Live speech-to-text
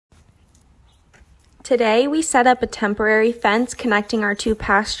Today we set up a temporary fence connecting our two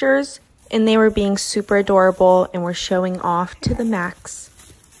pastures, and they were being super adorable and were showing off to the max.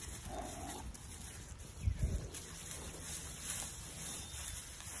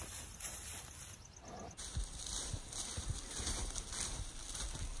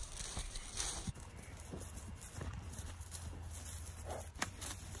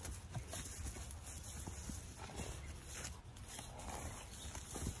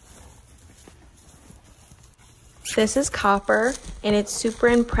 This is Copper, and it's super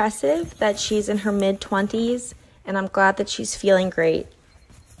impressive that she's in her mid-20s, and I'm glad that she's feeling great.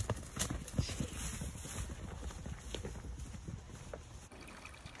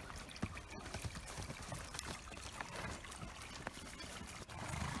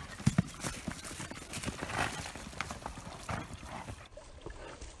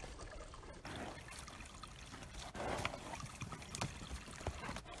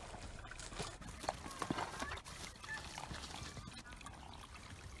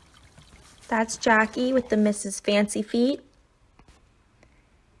 That's Jackie with the Mrs. Fancy Feet.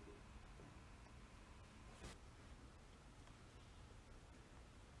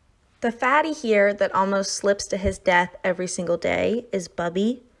 The fatty here that almost slips to his death every single day is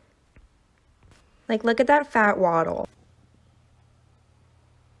Bubby. Like, look at that fat waddle.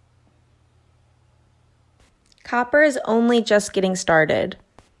 Copper is only just getting started.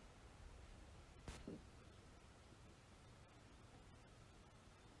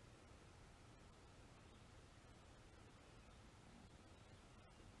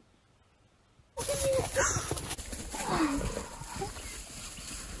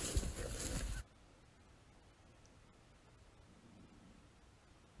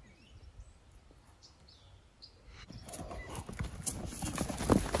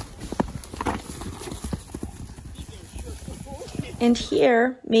 And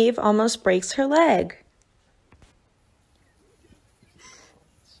here, Maeve almost breaks her leg.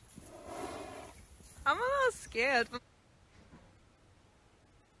 I'm a little scared.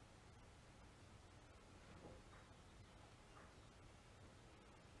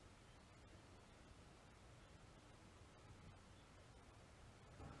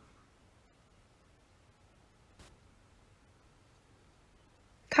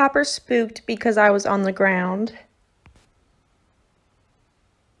 Copper spooked because I was on the ground.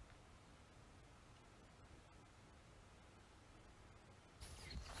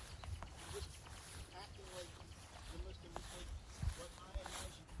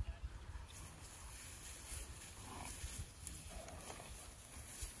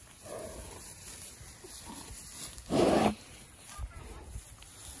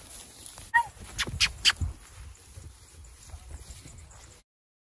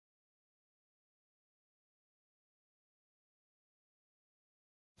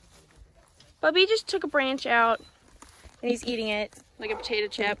 Bubby just took a branch out and he's eating it like a potato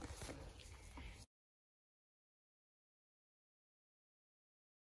chip.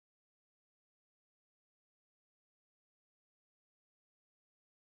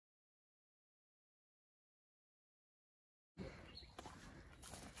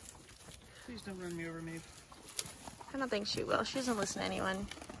 Please don't run me over, Maeve. I don't think she will. She doesn't listen to anyone.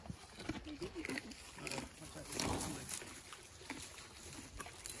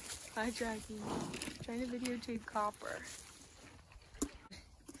 Hi, Jackie. Trying to videotape Copper.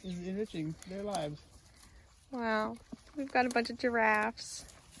 This is enriching their lives. Wow. We've got a bunch of giraffes.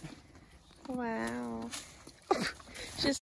 Wow.